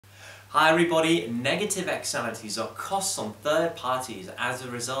Hi everybody, negative externalities are costs on third parties as a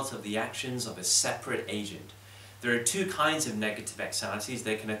result of the actions of a separate agent. There are two kinds of negative externalities.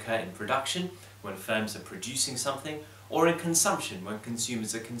 They can occur in production, when firms are producing something, or in consumption, when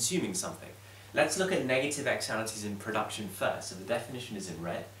consumers are consuming something. Let's look at negative externalities in production first. So the definition is in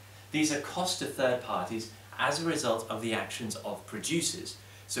red. These are costs to third parties as a result of the actions of producers.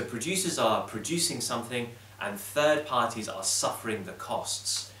 So producers are producing something and third parties are suffering the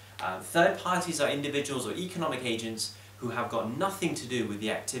costs. Third parties are individuals or economic agents who have got nothing to do with the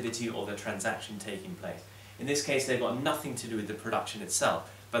activity or the transaction taking place. In this case, they've got nothing to do with the production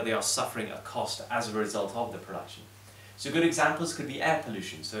itself, but they are suffering a cost as a result of the production. So good examples could be air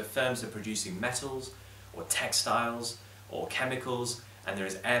pollution. So if firms are producing metals or textiles or chemicals and there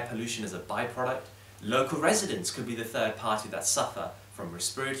is air pollution as a byproduct, local residents could be the third party that suffer from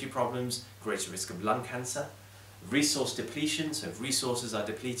respiratory problems, greater risk of lung cancer. Resource depletion, so if resources are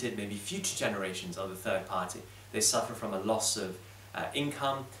depleted, maybe future generations are the third party. They suffer from a loss of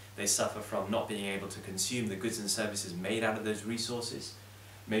income, they suffer from not being able to consume the goods and services made out of those resources.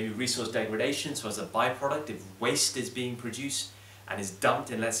 Maybe resource degradation, so as a byproduct, if waste is being produced and is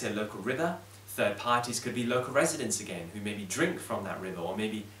dumped in, let's say, a local river, third parties could be local residents again, who maybe drink from that river, or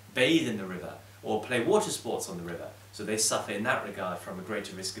maybe bathe in the river, or play water sports on the river. So they suffer in that regard from a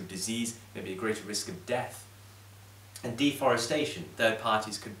greater risk of disease, maybe a greater risk of death. And deforestation, third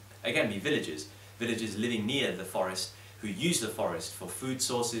parties could again be villagers living near the forest who use the forest for food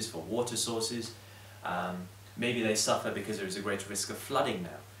sources, for water sources. Maybe they suffer because there is a greater risk of flooding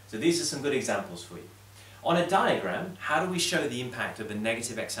now. So these are some good examples for you. On a diagram, how do we show the impact of a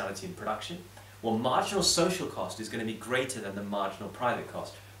negative externality in production? Well, marginal social cost is going to be greater than the marginal private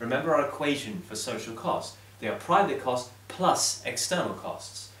cost. Remember our equation for social cost. They are private costs plus external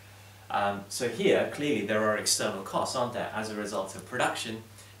costs. So here, clearly, there are external costs, aren't there? As a result of production,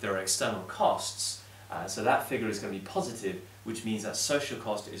 there are external costs. So that figure is going to be positive, which means that social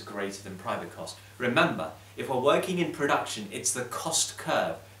cost is greater than private cost. Remember, if we're working in production, it's the cost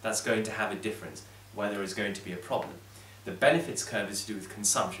curve that's going to have a difference, where there is going to be a problem. The benefits curve is to do with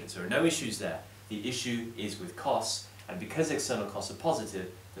consumption, so there are no issues there. The issue is with costs, and because external costs are positive,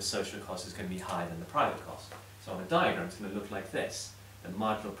 the social cost is going to be higher than the private cost. So on a diagram, it's going to look like this. The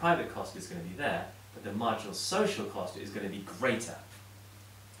marginal private cost is going to be there, but the marginal social cost is going to be greater.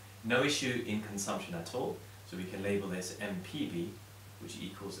 No issue in consumption at all, so we can label this MPB, which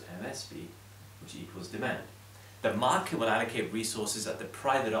equals MSB, which equals demand. The market will allocate resources at the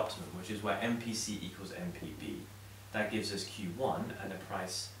private optimum, which is where MPC equals MPB. That gives us Q1 and a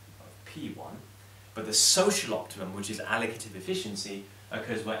price of P1. But the social optimum, which is allocative efficiency,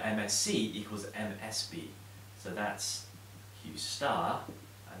 occurs where MSC equals MSB. So that's Q star,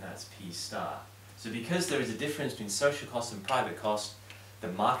 and that's P star. So because there is a difference between social cost and private cost, the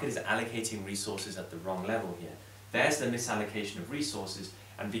market is allocating resources at the wrong level here. There's the misallocation of resources,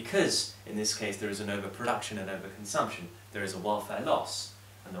 and because, in this case, there is an overproduction and overconsumption, there is a welfare loss.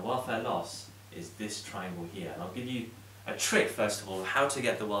 And the welfare loss is this triangle here. And I'll give you a trick, first of all, how to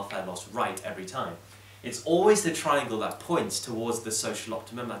get the welfare loss right every time. It's always the triangle that points towards the social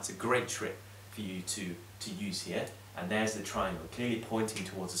optimum. That's a great trick for you to use here. And there's the triangle, clearly pointing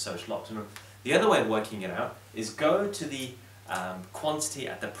towards the social optimum. The other way of working it out is go to the quantity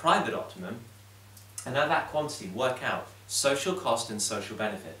at the private optimum, and at that quantity work out social cost and social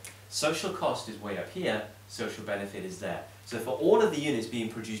benefit. Social cost is way up here, social benefit is there. So for all of the units being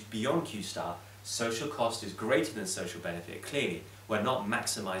produced beyond Q star, social cost is greater than social benefit. Clearly, we're not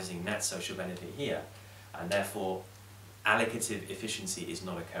maximizing net social benefit here, and therefore allocative efficiency is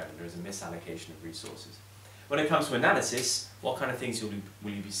not occurring. There is a misallocation of resources. When it comes to analysis, what kind of things will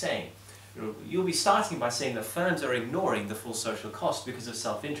you be saying? You'll be starting by saying that firms are ignoring the full social cost because of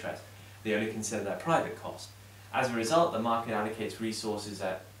self-interest. They only consider that private cost. As a result, the market allocates resources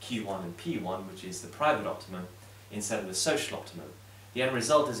at Q1 and P1, which is the private optimum, instead of the social optimum. The end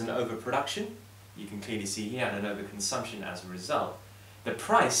result is an overproduction, you can clearly see here, and an overconsumption as a result. The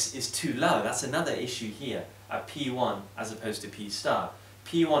price is too low. That's another issue here at P1 as opposed to P star.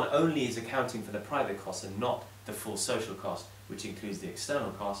 P1 only is accounting for the private cost and not the full social cost, which includes the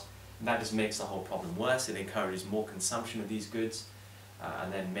external cost. And that just makes the whole problem worse. It encourages more consumption of these goods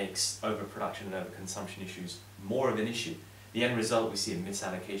and then makes overproduction and overconsumption issues more of an issue. The end result, we see a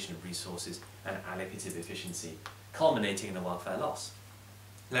misallocation of resources and allocative efficiency, culminating in a welfare loss.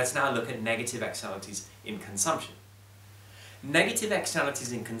 Let's now look at negative externalities in consumption. Negative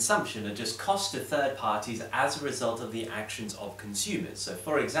externalities in consumption are just costs to third parties as a result of the actions of consumers. So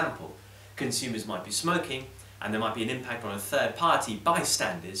for example, consumers might be smoking and there might be an impact on a third party,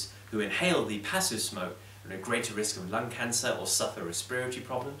 bystanders, who inhale the passive smoke and are at greater risk of lung cancer or suffer respiratory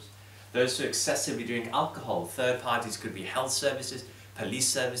problems. Those who excessively drink alcohol, third parties could be health services, police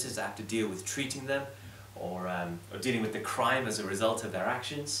services that have to deal with treating them, or dealing with the crime as a result of their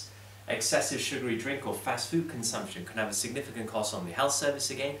actions. Excessive sugary drink or fast food consumption can have a significant cost on the health service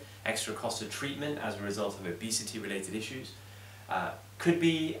again, extra cost of treatment as a result of obesity-related issues. Could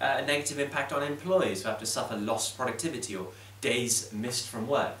be a negative impact on employees who have to suffer lost productivity or days missed from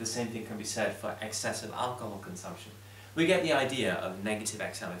work. The same thing can be said for excessive alcohol consumption. We get the idea of negative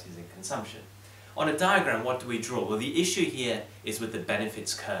externalities in consumption. On a diagram, what do we draw? Well, the issue here is with the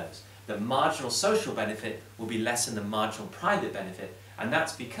benefits curves. The marginal social benefit will be less than the marginal private benefit, and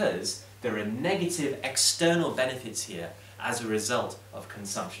that's because there are negative external benefits here as a result of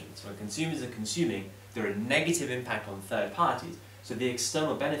consumption. So when consumers are consuming, there are negative impact on third parties. So the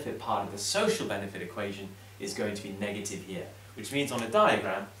external benefit part of the social benefit equation is going to be negative here, which means on a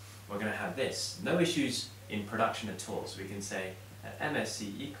diagram, we're going to have this. No issues in production at all. So we can say that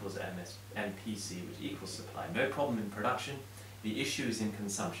MSC equals MPC, which equals supply. No problem in production. The issue is in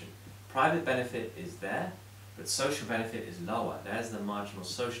consumption. Private benefit is there, but social benefit is lower. There's the marginal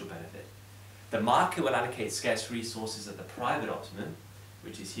social benefit. The market will allocate scarce resources at the private optimum,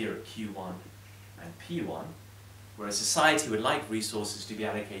 which is here at Q1 and P1, whereas society would like resources to be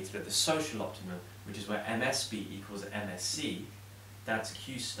allocated at the social optimum, which is where MSB equals MSC. That's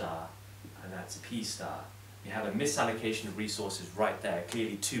Q star and that's P star. You have a misallocation of resources right there.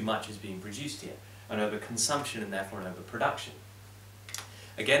 Clearly too much is being produced here, an overconsumption and therefore an overproduction.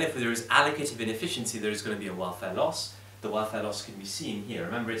 Again, if there is allocative inefficiency, there is going to be a welfare loss. The welfare loss can be seen here.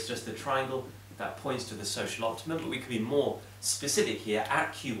 Remember, it's just a triangle that points to the social optimum, but we can be more specific here.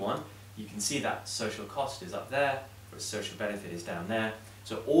 At Q1, you can see that social cost is up there, whereas social benefit is down there.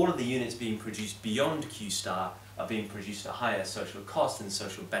 So all of the units being produced beyond Q star are being produced at higher social cost than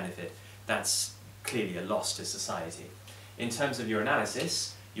social benefit. That's clearly a loss to society. In terms of your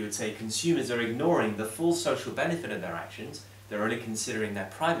analysis, you would say consumers are ignoring the full social benefit of their actions. They're only considering their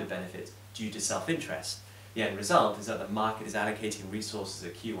private benefits due to self-interest. The end result is that the market is allocating resources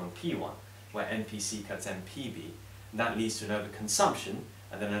at Q1, P1, where MPC cuts MPB, and that leads to an overconsumption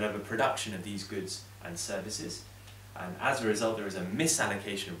and then an overproduction of these goods and services. And as a result, there is a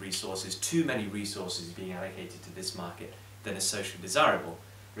misallocation of resources, too many resources being allocated to this market than is socially desirable,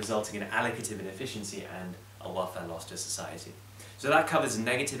 resulting in allocative inefficiency and a welfare loss to society. So that covers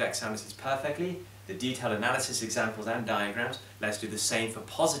negative externalities perfectly. The detailed analysis examples and diagrams. Let's do the same for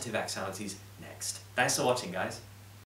positive externalities next. Thanks for watching, guys.